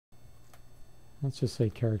Let's just say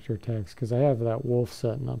character attacks, because I have that wolf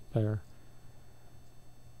setting up there.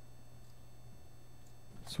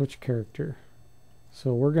 Switch character.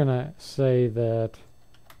 So we're going to say that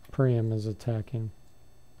Priam is attacking.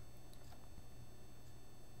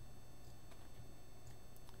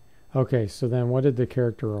 Okay, so then what did the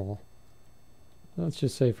character roll? Let's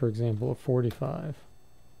just say, for example, a 45.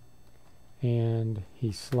 And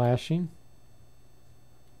he's slashing.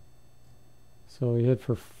 So he hit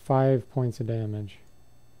for 5 points of damage.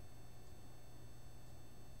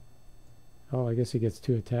 Oh, I guess he gets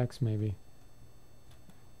 2 attacks maybe.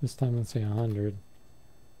 This time let's say 100.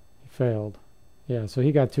 He failed. Yeah, so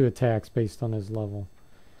he got 2 attacks based on his level.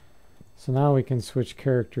 So now we can switch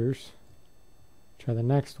characters. Try the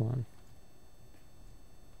next one.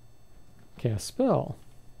 Cast spell.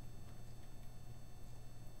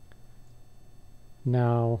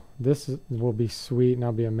 Now, this will be sweet, and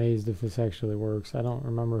I'll be amazed if this actually works. I don't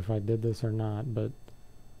remember if I did this or not, but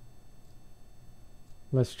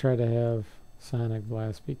let's try to have Sonic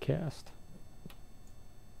Blast be cast.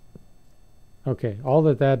 Okay, all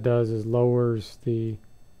that does is lowers the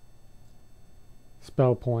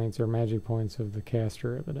spell points or magic points of the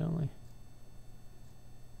caster, evidently.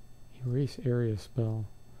 Erase area spell.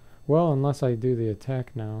 Well, unless I do the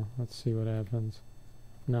attack now. Let's see what happens.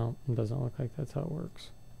 No, it doesn't look like that's how it works.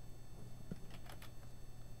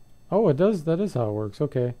 Oh, it does. That is how it works.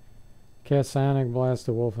 Okay. Cast Sonic Blast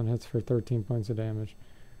to Wolf and hits for 13 points of damage.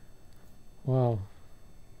 Wow.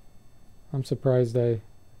 I'm surprised I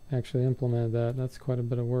actually implemented that. That's quite a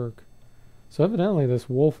bit of work. So evidently this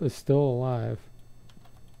wolf is still alive.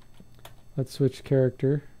 Let's switch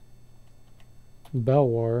character.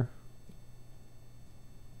 Belwar.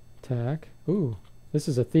 Attack. Ooh, this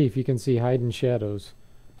is a thief. You can see hide in shadows.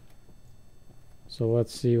 So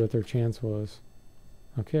let's see what their chance was.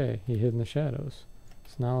 Okay, he hid in the shadows.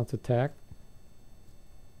 So now let's attack.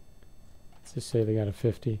 Let's just say they got a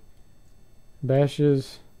 50.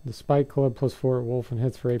 Bashes the spike club +4 at wolf and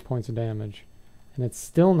hits for 8 points of damage. And it's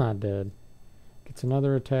still not dead. Gets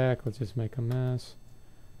another attack. Let's just make a mess.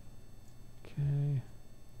 Okay.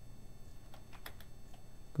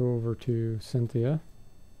 Go over to Cynthia.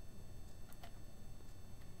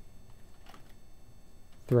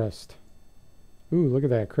 Thrust. Ooh, look at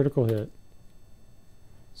that. Critical hit.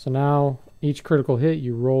 So now, each critical hit,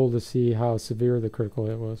 you roll to see how severe the critical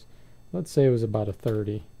hit was. Let's say it was about a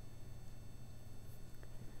 30.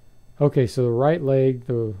 Okay, so the right leg,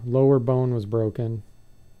 the lower bone was broken.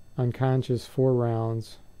 Unconscious 4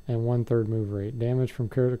 rounds and 1/3 move rate. Damage from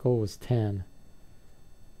critical was 10.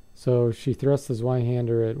 So she thrusts his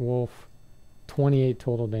Y-hander at wolf. 28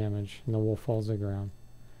 total damage, and the wolf falls to the ground.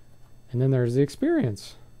 And then there's the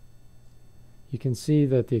experience. You can see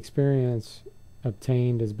that the experience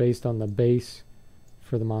obtained is based on the base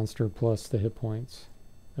for the monster plus the hit points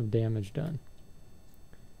of damage done.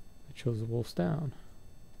 It shows the wolf's down.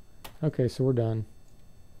 Okay, so we're done.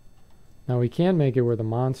 Now we can make it where the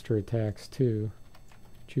monster attacks too.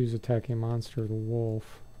 Choose attacking monster, the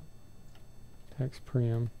wolf. Attacks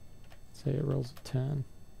Priam. Say it rolls a 10.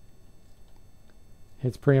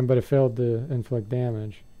 Hits Priam, but it failed to inflict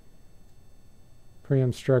damage.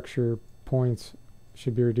 Priam structure points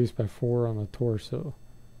should be reduced by 4 on the torso.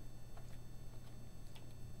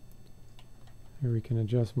 Here we can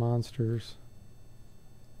adjust monsters.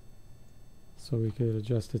 So we could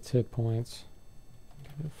adjust its hit points.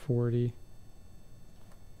 Give it 40.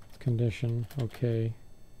 Condition, okay.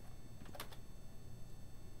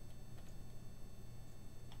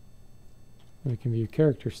 We can view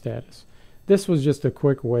character status. This was just a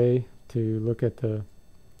quick way to look at the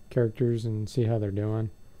characters and see how they're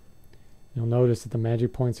doing. You'll notice that the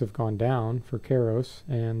magic points have gone down for Kairos,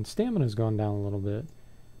 and stamina's gone down a little bit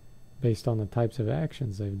based on the types of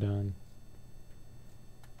actions they've done.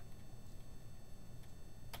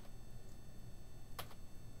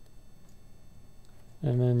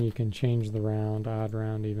 And then you can change the round, odd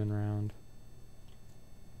round, even round.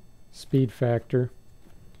 Speed factor.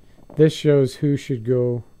 This shows who should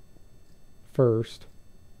go first.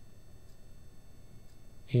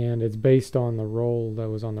 And it's based on the roll that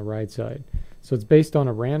was on the right side. So it's based on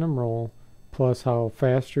a random roll plus how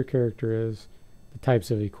fast your character is, the types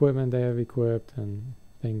of equipment they have equipped, and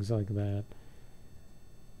things like that.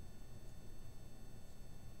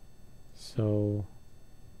 So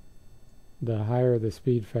the higher the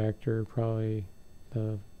speed factor, probably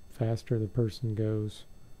the faster the person goes.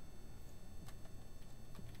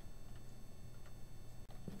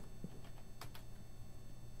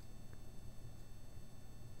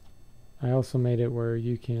 I also made it where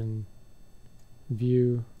you can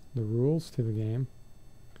view the rules to the game.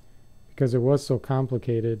 Because it was so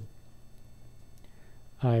complicated,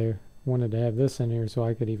 I wanted to have this in here so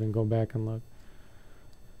I could even go back and look.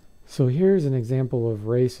 So here's an example of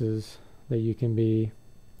races that you can be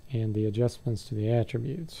and the adjustments to the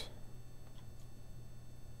attributes.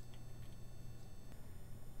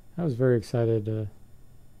 I was very excited to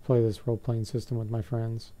play this role-playing system with my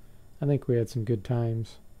friends. I think we had some good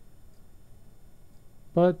times.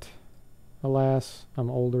 But, alas, I'm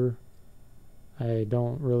older. I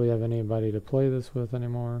don't really have anybody to play this with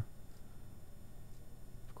anymore.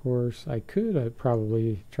 Of course, I could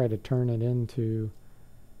probably try to turn it into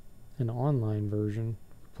an online version.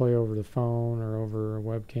 Play over the phone or over a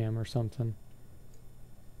webcam or something.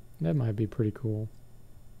 That might be pretty cool.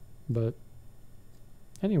 But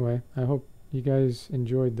anyway, I hope you guys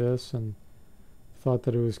enjoyed this and thought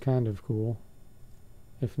that it was kind of cool.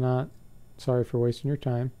 If not, sorry for wasting your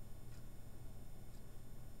time.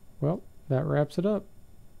 Well, that wraps it up.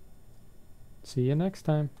 See you next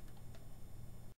time.